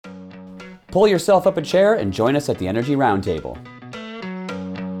Pull yourself up a chair and join us at the Energy Roundtable.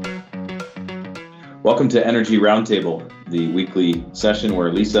 Welcome to Energy Roundtable, the weekly session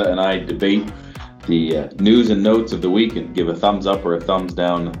where Lisa and I debate the news and notes of the week and give a thumbs up or a thumbs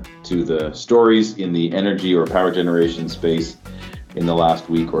down to the stories in the energy or power generation space in the last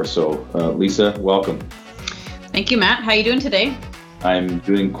week or so. Lisa, welcome. Thank you, Matt. How are you doing today? I'm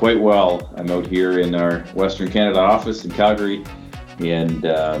doing quite well. I'm out here in our Western Canada office in Calgary, and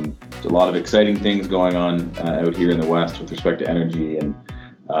a lot of exciting things going on out here in the West with respect to energy, and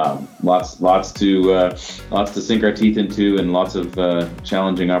lots to sink our teeth into, and lots of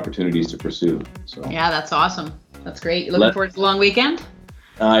challenging opportunities to pursue. So yeah, that's awesome. That's great. You looking forward to the long weekend?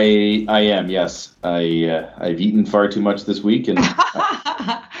 I am, yes. I've eaten far too much this week, and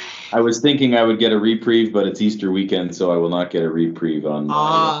I was thinking I would get a reprieve, but it's Easter weekend, so I will not get a reprieve on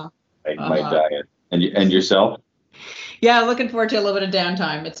my diet. And yourself? Yeah, looking forward to a little bit of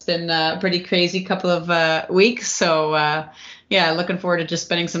downtime. It's been a pretty crazy couple of weeks, so yeah, looking forward to just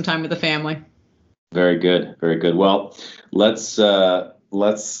spending some time with the family. Very good, very good. Well, let's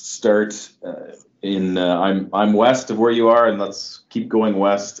start in. I'm west of where you are, and let's keep going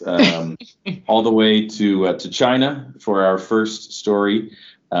west all the way to China for our first story.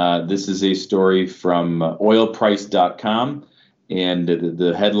 This is a story from oilprice.com, and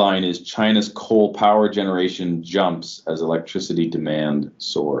the headline is China's coal power generation jumps as electricity demand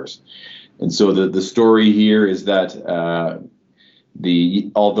soars. And so the story here is that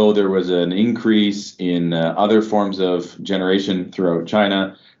although there was an increase in other forms of generation throughout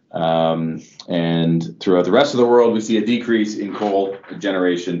China, and throughout the rest of the world, we see a decrease in coal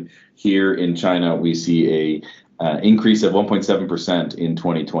generation. Here in China, we see a increase of 1.7% in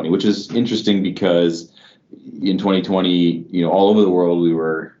 2020, which is interesting because in 2020, all over the world, we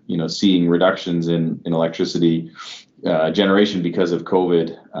were, seeing reductions in electricity generation because of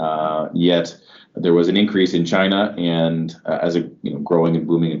COVID. Yet there was an increase in China, and as a growing and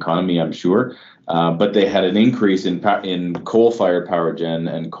booming economy, I'm sure. But they had an increase in coal-fired power gen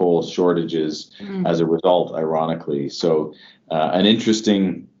and coal shortages as a result, ironically. So an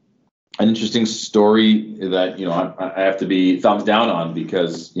interesting story that I have to be thumbs down on,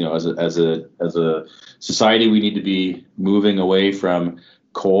 because as a society, we need to be moving away from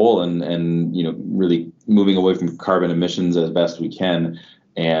coal and really moving away from carbon emissions as best we can.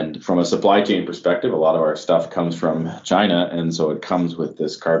 And from a supply chain perspective, a lot of our stuff comes from China, and so it comes with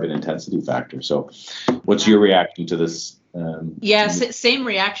this carbon intensity factor. So what's your reaction to this? Yes, same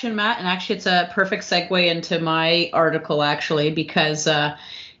reaction, Matt. And actually, it's a perfect segue into my article, actually, because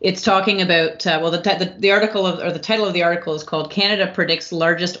it's talking about, the article the title of the article is called Canada Predicts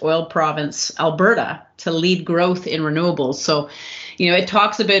Largest Oil Province, Alberta, to Lead Growth in Renewables. So, it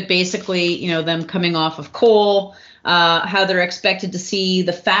talks about basically, them coming off of coal, how they're expected to see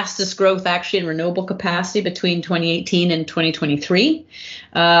the fastest growth actually in renewable capacity between 2018 and 2023.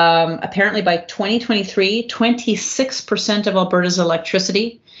 Apparently by 2023, 26% of Alberta's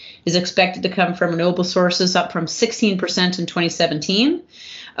electricity is expected to come from renewable sources, up from 16% in 2017.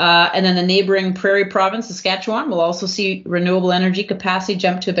 And then the neighboring Prairie Province, Saskatchewan, will also see renewable energy capacity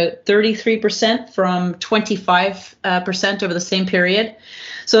jump to about 33% from 25% over the same period.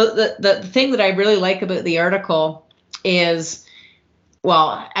 So the thing that I really like about the article is,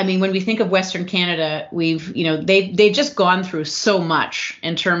 when we think of Western Canada, they've just gone through so much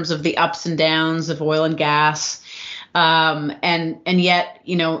in terms of the ups and downs of oil and gas, and yet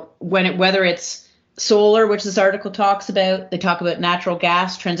whether it's solar, which this article talks about, they talk about natural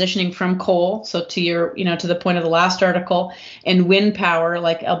gas transitioning from coal. So to the point of the last article, and wind power,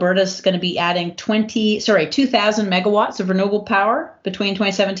 like Alberta's going to be adding 2,000 megawatts of renewable power between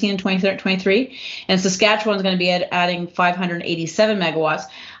 2017 and 2023. And Saskatchewan's going to be adding 587 megawatts.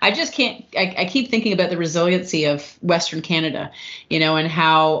 I keep thinking about the resiliency of Western Canada, and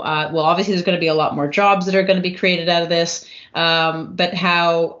how, obviously there's going to be a lot more jobs that are going to be created out of this. But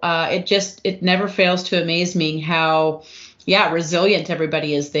how it never fails to amaze me how, resilient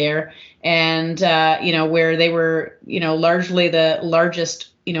everybody is there. And, where they were, largely the largest,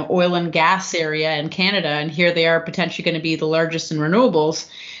 oil and gas area in Canada. And here they are potentially going to be the largest in renewables.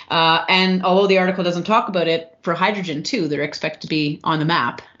 And although the article doesn't talk about it, for hydrogen too, they're expected to be on the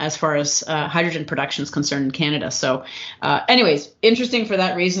map as far as hydrogen production is concerned in Canada. So anyways, interesting for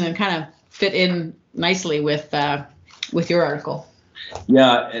that reason, and kind of fit in nicely with your article.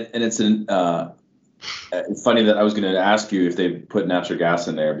 Yeah, and it's funny that I was going to ask you if they put natural gas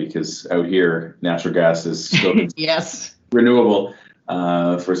in there, because out here natural gas is still yes, renewable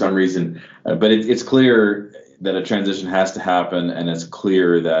for some reason, but it's clear that a transition has to happen, and it's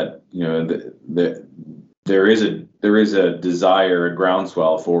clear that there is there is a desire, a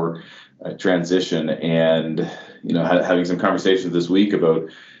groundswell for transition, and having some conversations this week about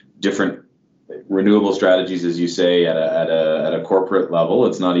different renewable strategies, as you say, at a corporate level.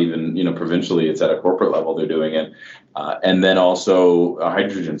 It's not even provincially; it's at a corporate level they're doing it, and then also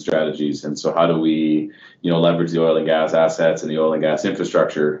hydrogen strategies. And so, how do we leverage the oil and gas assets and the oil and gas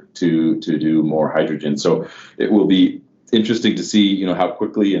infrastructure to do more hydrogen? So it will be interesting to see how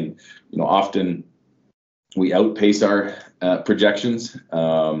quickly and often we outpace our projections,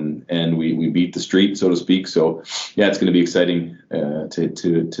 and we beat the street, so to speak. So yeah, it's going to be exciting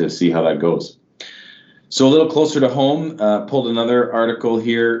to see how that goes. So a little closer to home, pulled another article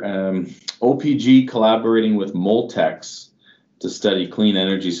here. OPG collaborating with Moltex to study clean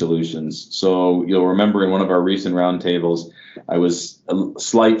energy solutions. So you'll remember in one of our recent roundtables, I was a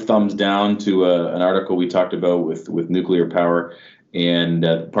slight thumbs down to an article we talked about with nuclear power. And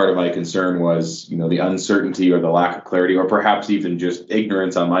part of my concern was, the uncertainty or the lack of clarity, or perhaps even just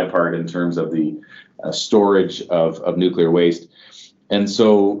ignorance on my part in terms of the storage of nuclear waste. And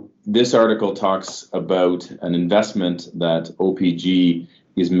so this article talks about an investment that OPG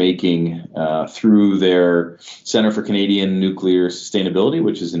is making through their Centre for Canadian Nuclear Sustainability,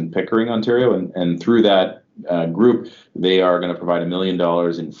 which is in Pickering, Ontario. And through that group, they are going to provide $1 million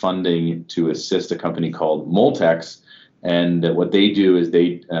in funding to assist a company called Moltex. And what they do is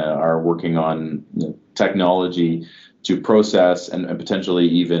they are working on technology to process and potentially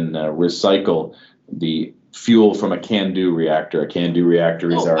even recycle the fuel from a CANDU reactor. A CANDU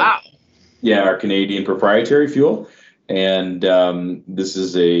reactor is our Canadian proprietary fuel. And this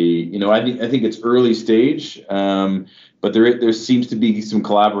is I think it's early stage, but there seems to be some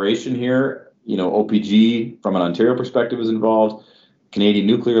collaboration here. OPG from an Ontario perspective is involved. Canadian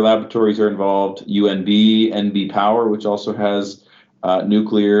Nuclear Laboratories are involved. UNB, NB Power, which also has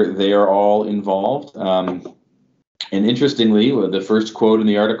nuclear, they are all involved. And interestingly, the first quote in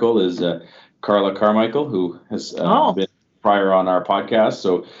the article is Carla Carmichael, who has been prior on our podcast.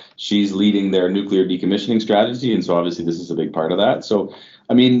 So she's leading their nuclear decommissioning strategy. And so obviously this is a big part of that. So,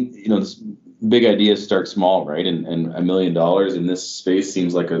 I mean, this big ideas start small, right? And $1 million in this space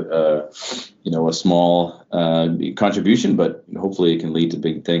seems like a small contribution, but hopefully it can lead to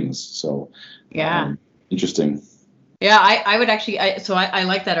big things. So yeah, interesting. Yeah, I would actually, I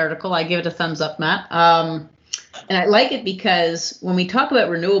like that article. I give it a thumbs up, Matt. And I like it because when we talk about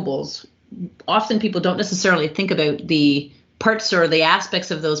renewables, often people don't necessarily think about the parts or the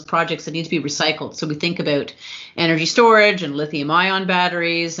aspects of those projects that need to be recycled. So we think about energy storage and lithium ion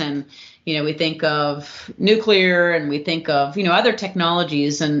batteries, and we think of nuclear, and we think of other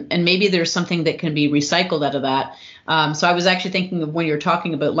technologies, and maybe there's something that can be recycled out of that. So I was actually thinking of when you're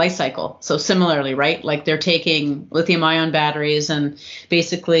talking about life cycle. So similarly, right? Like they're taking lithium ion batteries and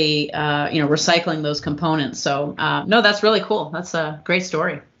basically recycling those components. So no, that's really cool. That's a great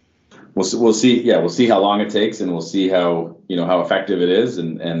story. We'll see. Yeah, we'll see how long it takes, and we'll see how how effective it is,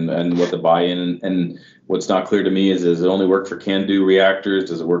 and what the buy-in. And what's not clear to me is, does it only work for CANDU reactors?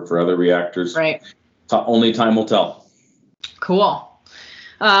 Does it work for other reactors? Right. Only time will tell. Cool.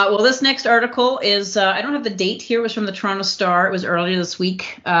 Well, this next article is I don't have the date here. It was from the Toronto Star. It was earlier this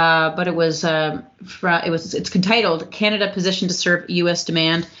week, but it was it's entitled "Canada Positioned to Serve U.S.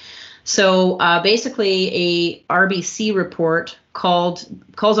 Demand." So basically, a RBC report calls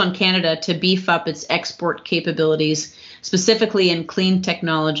on Canada to beef up its export capabilities, specifically in clean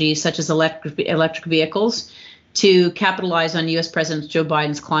technology such as electric vehicles, to capitalize on U.S. President Joe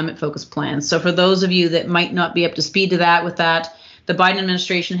Biden's climate-focused plans. So for those of you that might not be up to speed with that, the Biden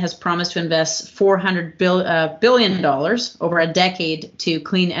administration has promised to invest $400 billion over a decade to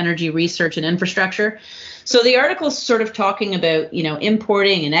clean energy research and infrastructure. So the article is sort of talking about,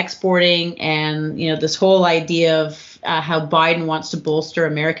 importing and exporting, and, this whole idea of how Biden wants to bolster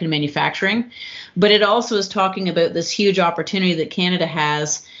American manufacturing. But it also is talking about this huge opportunity that Canada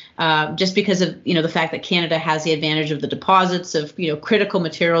has, just because of, the fact that Canada has the advantage of the deposits of, critical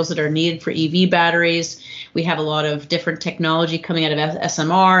materials that are needed for EV batteries. We have a lot of different technology coming out of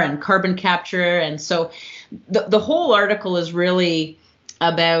SMR and carbon capture. And so the whole article is really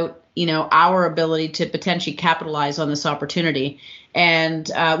about, our ability to potentially capitalize on this opportunity.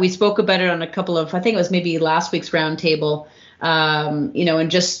 And we spoke about it on a couple of, I think it was maybe last week's roundtable,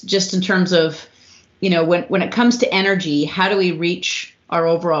 and just in terms of, when it comes to energy, how do we reach our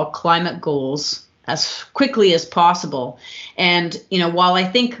overall climate goals as quickly as possible. And, while I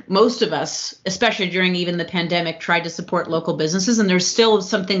think most of us, especially during even the pandemic, tried to support local businesses, and there's still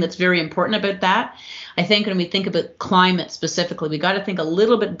something that's very important about that, I think when we think about climate specifically, we got to think a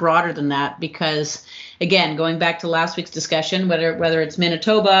little bit broader than that, because, again, going back to last week's discussion, whether it's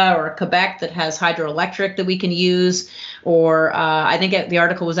Manitoba or Quebec that has hydroelectric that we can use, or I think the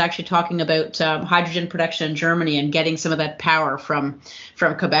article was actually talking about hydrogen production in Germany and getting some of that power from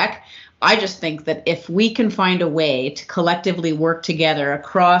Quebec. I just think that if we can find a way to collectively work together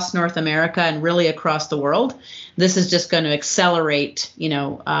across North America and really across the world, this is just going to accelerate,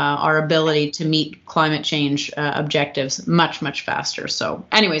 our ability to meet climate change objectives much, much faster. So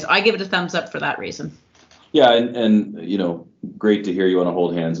anyways, I give it a thumbs up for that reason. Yeah, and great to hear you want to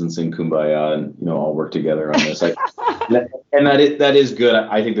hold hands and sing Kumbaya and all work together on this. And that is good.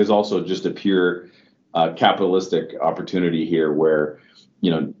 I think there's also just a pure capitalistic opportunity here where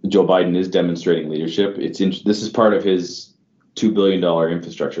Joe Biden is demonstrating leadership. This is part of his $2 billion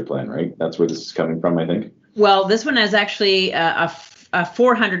infrastructure plan, right? That's where this is coming from, I think. Well, this one is actually a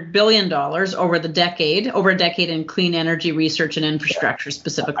 $400 billion over a decade in clean energy research and infrastructure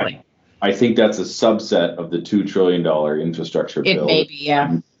specifically. I think that's a subset of the $2 trillion infrastructure bill. It may be, yeah.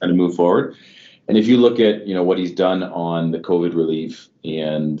 Kind of move forward. And if you look at, what he's done on the COVID relief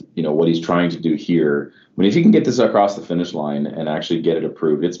and, what he's trying to do here, if you can get this across the finish line and actually get it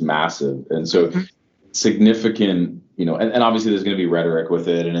approved, it's massive. And so significant, and obviously there's going to be rhetoric with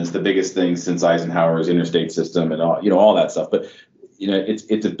it, and it's the biggest thing since Eisenhower's interstate system and all that stuff. But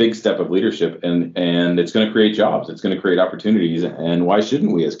it's a big step of leadership, and it's going to create jobs. It's going to create opportunities. And why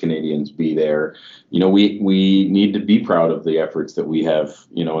shouldn't we as Canadians be there? We need to be proud of the efforts that we have,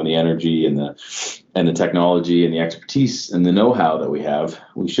 in the energy and the technology and the expertise and the know-how that we have.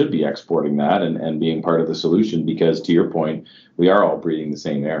 We should be exporting that and being part of the solution, because to your point, we are all breathing the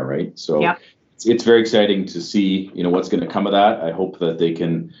same air, right? So yep. It's very exciting to see, what's going to come of that. I hope that they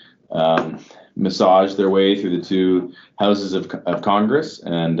can massage their way through the two houses of Congress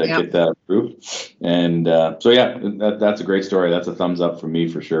and get that approved. And that's a great story. That's a thumbs up from me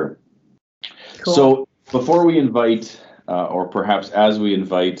for sure. Cool. So before we invite, or perhaps as we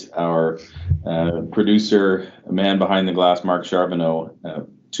invite our producer, man behind the glass, Mark Charbonneau,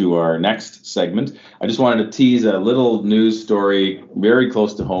 to our next segment, I just wanted to tease a little news story very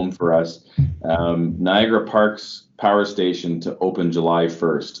close to home for us. Niagara Parks Power Station to open July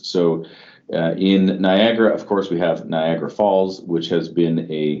 1st. So in Niagara, of course, we have Niagara Falls, which has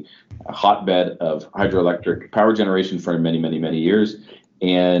been a hotbed of hydroelectric power generation for many, many, many years.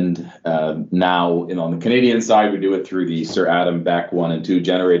 And now, on the Canadian side, we do it through the Sir Adam Beck 1 and 2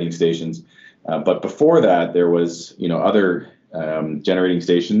 generating stations. But before that, there was, other generating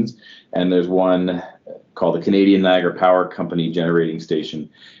stations, and there's one called the Canadian Niagara Power Company generating station.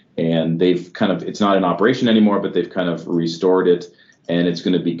 And they've it's not in operation anymore, but they've kind of restored it. And it's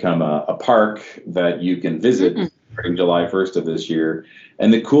going to become a park that you can visit starting July 1st of this year.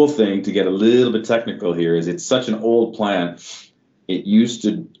 And the cool thing, to get a little bit technical here, is it's such an old plant. It used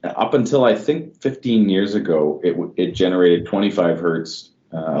to, up until I think 15 years ago, it generated 25 hertz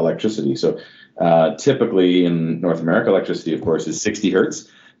electricity. So typically in North America, electricity, of course, is 60 hertz.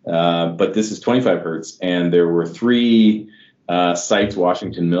 But this is 25 hertz. And there were 3 sites,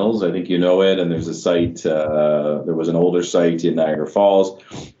 Washington Mills, I think you know it, and there's a site, there was an older site in Niagara Falls,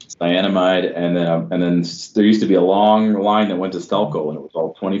 Cyanamide, and then there used to be a long line that went to Stelco, and it was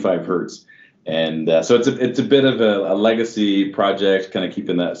all 25 hertz. And so it's a bit of a legacy project, kind of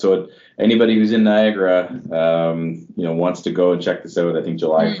keeping that. So anybody who's in Niagara, wants to go and check this out, I think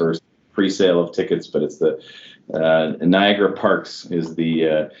July 1st, pre-sale of tickets, but it's the Niagara Parks is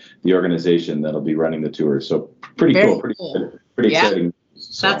the organization that'll be running the tour. So pretty Very cool, pretty exciting.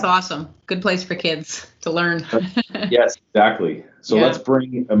 So. That's awesome. Good place for kids to learn. Yes, exactly. So let's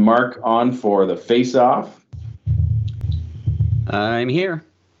bring Mark on for the face-off. I'm here.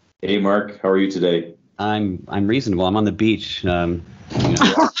 Hey, Mark, how are you today? I'm reasonable. I'm on the beach. I'm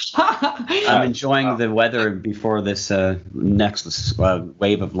enjoying the weather before this next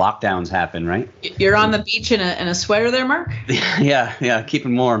wave of lockdowns happen, right? You're on the beach in a sweater there, Mark? Yeah,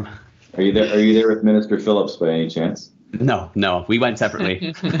 keeping warm. Are you there with Minister Phillips by any chance? No, we went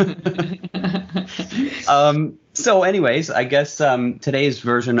separately. So anyways, I guess today's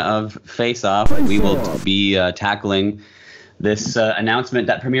version of Face Off, we will be tackling this announcement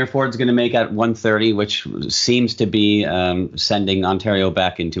that Premier Ford's going to make at 1:30, which seems to be sending Ontario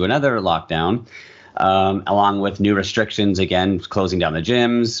back into another lockdown, along with new restrictions, again, closing down the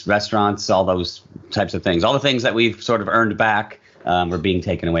gyms, restaurants, all those types of things. All the things that we've sort of earned back are being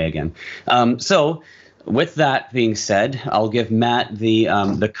taken away again. So with that being said, I'll give Matt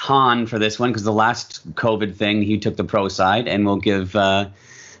the con for this one, because the last COVID thing, he took the pro side, and we'll give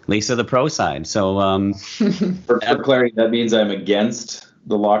Lisa the pro side. So for clarity, that means I'm against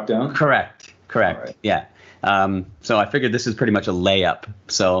the lockdown? Correct. Right. Yeah. So I figured this is pretty much a layup.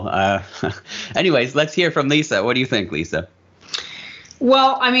 So anyways, let's hear from Lisa. What do you think, Lisa?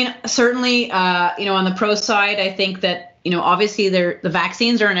 Well, I mean, certainly, on the pro side, I think that, obviously the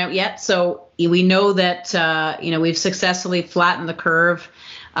vaccines aren't out yet. So we know that, we've successfully flattened the curve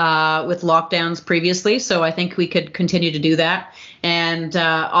with lockdowns previously. So I think we could continue to do that. And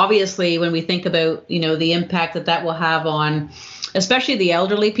obviously, when we think about, the impact that will have on especially the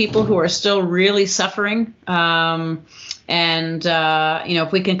elderly people who are still really suffering.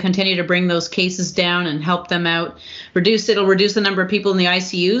 If we can continue to bring those cases down and help them out, it'll reduce the number of people in the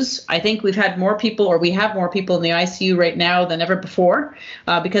ICUs. I think we have more people in the ICU right now than ever before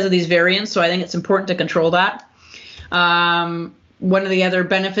because of these variants. So I think it's important to control that. One of the other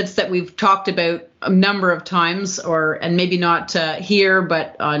benefits that we've talked about a number of times, and maybe not here,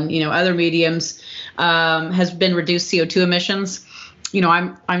 but on other mediums, has been reduced CO2 emissions.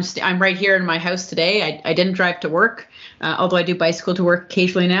 I'm right here in my house today. I didn't drive to work, although I do bicycle to work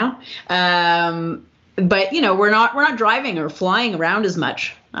occasionally now. But we're not driving or flying around as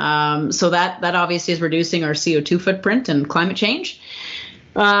much. So that obviously is reducing our CO2 footprint and climate change.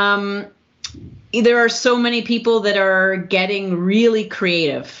 There are so many people that are getting really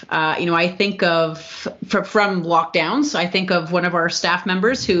creative. I think of from lockdowns. I think of one of our staff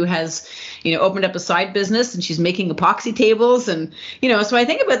members who has, opened up a side business, and she's making epoxy tables, and so I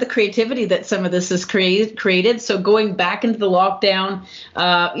think about the creativity that some of this has created. So going back into the lockdown,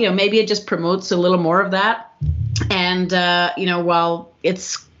 maybe it just promotes a little more of that. And while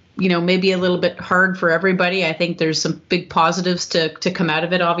it's maybe a little bit hard for everybody, I think there's some big positives to come out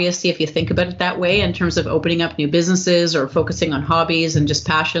of it, obviously, if you think about it that way, in terms of opening up new businesses or focusing on hobbies and just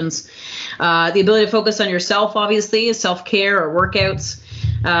passions. The ability to focus on yourself, obviously, self-care or workouts,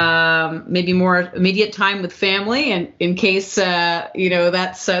 maybe more immediate time with family, and in case, that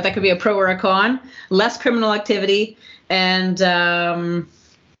could be a pro or a con, less criminal activity, and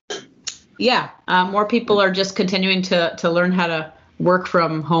more people are just continuing to learn how to work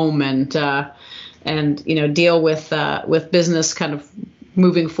from home and deal with business kind of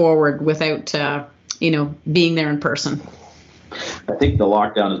moving forward without being there in person. I think the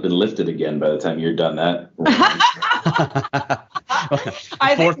lockdown has been lifted again by the time you're done that.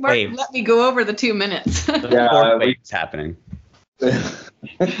 I think Martin let me go over the 2 minutes. The fourth wave is happening.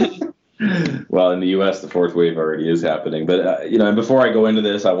 Well, in the U.S., the fourth wave already is happening. But, and before I go into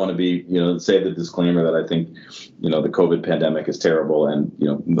this, I want to say the disclaimer that I think, the COVID pandemic is terrible, and,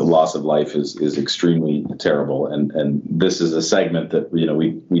 the loss of life is extremely terrible. And this is a segment that,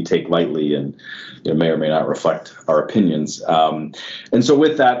 we take lightly and may or may not reflect our opinions. And so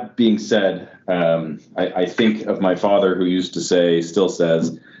with that being said, I think of my father, who used to still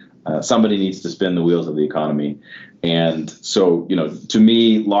says, somebody needs to spin the wheels of the economy. And so, to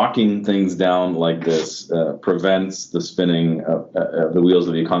me, locking things down like this prevents the spinning of the wheels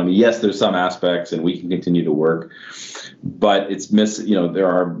of the economy. Yes, there's some aspects, and we can continue to work, but there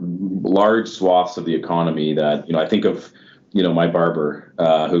are large swaths of the economy that, I think of, my barber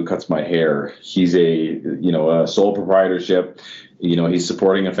who cuts my hair. He's a sole proprietorship. He's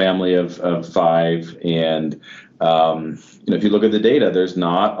supporting a family of 5, and if you look at the data, there's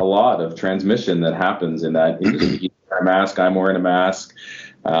not a lot of transmission that happens in that industry. You wear a mask, I'm wearing a mask,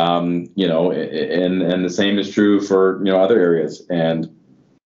 and the same is true for, other areas. And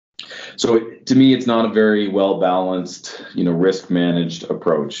so to me, it's not a very well balanced, risk managed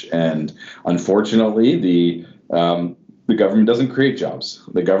approach. And unfortunately, the government doesn't create jobs.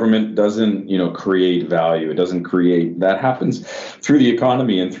 The government doesn't, create value. It doesn't create, that happens through the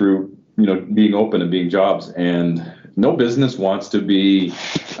economy and through, being open and being jobs. And no business wants to be,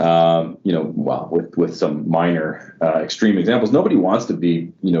 with some minor extreme examples, nobody wants to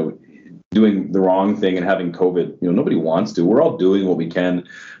be, doing the wrong thing and having COVID. Nobody wants to. We're all doing what we can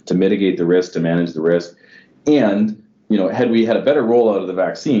to mitigate the risk, to manage the risk. And, had we had a better rollout of the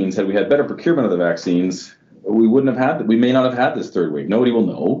vaccines, had we had better procurement of the vaccines, we may not have had this third wave. Nobody will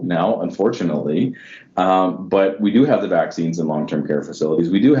know now, unfortunately. But we do have the vaccines in long-term care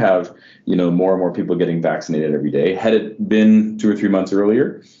facilities. We do have, more and more people getting vaccinated every day. Had it been 2 or 3 months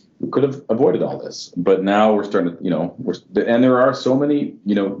earlier, we could have avoided all this. But now we're starting to, and there are so many,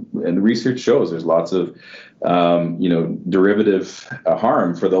 and the research shows there's lots of, derivative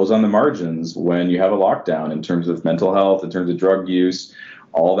harm for those on the margins when you have a lockdown, in terms of mental health, in terms of drug use.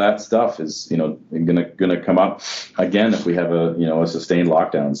 All that stuff is, gonna come up again if we have a sustained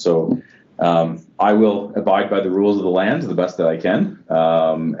lockdown. So I will abide by the rules of the land the best that I can,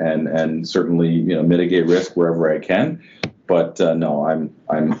 and certainly mitigate risk wherever I can. But no, I'm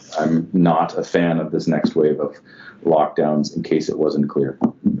not a fan of this next wave of lockdowns. In case it wasn't clear,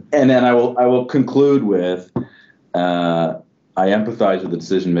 and then I will conclude with I empathize with the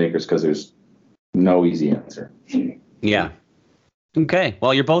decision makers because there's no easy answer. Yeah. Okay.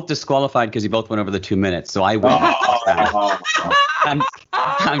 Well, you're both disqualified because you both went over the 2 minutes, so I win.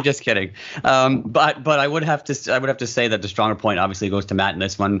 I'm just kidding. But I would have to say that the stronger point obviously goes to Matt in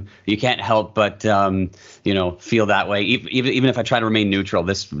this one. You can't help but feel that way. Even if I try to remain neutral,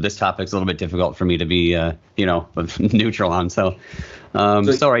 this topic's a little bit difficult for me to be neutral on. So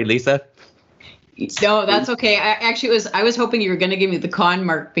sorry, Lisa. No, that's okay. I was hoping you were going to give me the con,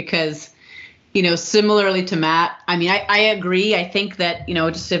 Mark, because similarly to Matt, I mean, I agree. I think that,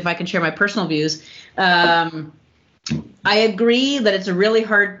 just if I can share my personal views, I agree that it's a really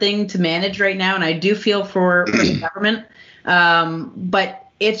hard thing to manage right now. And I do feel for the government. But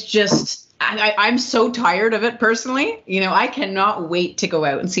it's just, I'm so tired of it personally. I cannot wait to go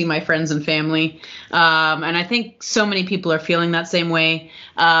out and see my friends and family. And I think so many people are feeling that same way.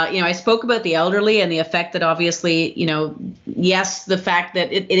 I spoke about the elderly and the effect that obviously, yes, the fact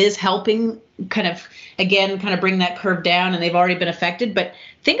that it is helping kind of bring that curve down, and they've already been affected. But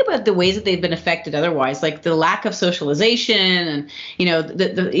think about the ways that they've been affected otherwise, like the lack of socialization and,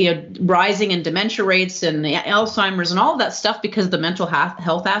 the rising in dementia rates and the Alzheimer's and all of that stuff because of the mental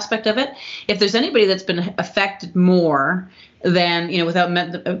health aspect of it. If there's anybody that's been affected more than,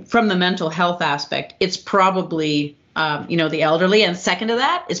 from the mental health aspect, it's probably, the elderly. And second to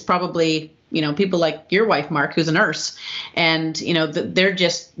that is probably, people like your wife, Mark, who's a nurse, and, they're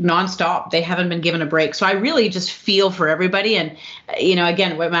just nonstop. They haven't been given a break. So I really just feel for everybody. And,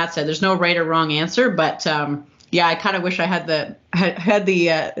 again, what Matt said, there's no right or wrong answer, but, yeah, I kind of wish I had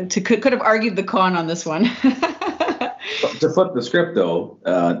could have argued the con on this one. To flip the script, though,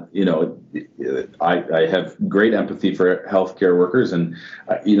 I have great empathy for healthcare workers, and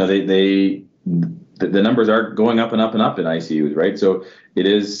the numbers are going up and up and up in ICUs, right? So it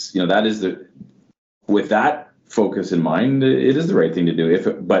is, with that focus in mind, it is the right thing to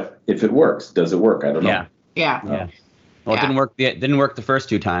do. But if it works, does it work? I don't know. Yeah. Well, it didn't work. It didn't work the first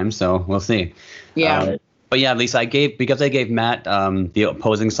 2 times, so we'll see. Yeah. But yeah, Lisa, I gave Matt the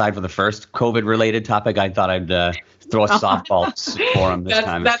opposing side for the first COVID-related topic. I thought I'd throw a softball for him this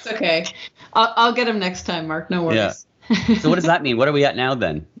time. That's okay. I'll get him next time, Mark. No worries. Yeah. So what does that mean? What are we at now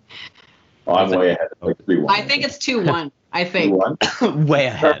then? Oh, I'm way ahead. Like 3-1. I think it's 2-1. I think. 2-1? Way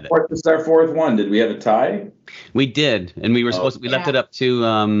ahead. This is our fourth one. Did we have a tie? We did, and we were we left it up to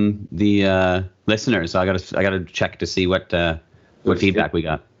the listeners. So I gotta check to see what feedback we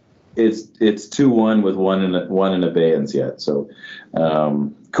got. It's 2-1 with one in abeyance yet. So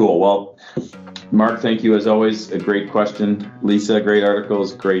cool. Well, Mark, thank you as always. A great question. Lisa, great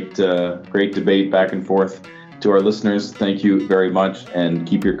articles, great debate back and forth. To our listeners, thank you very much, and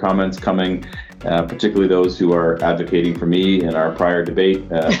keep your comments coming, particularly those who are advocating for me in our prior debate.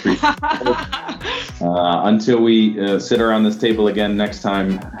 Until we sit around this table again next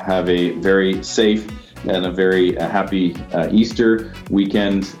time, have a very safe and a very happy Easter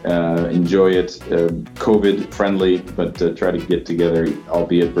weekend. Enjoy it, COVID friendly, but try to get together,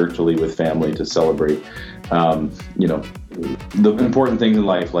 albeit virtually, with family to celebrate, the important things in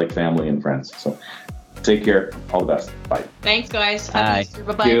life like family and friends. So take care. All the best. Bye. Thanks, guys. Bye.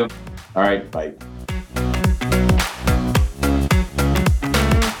 Bye-bye. Thank you. All right. Bye.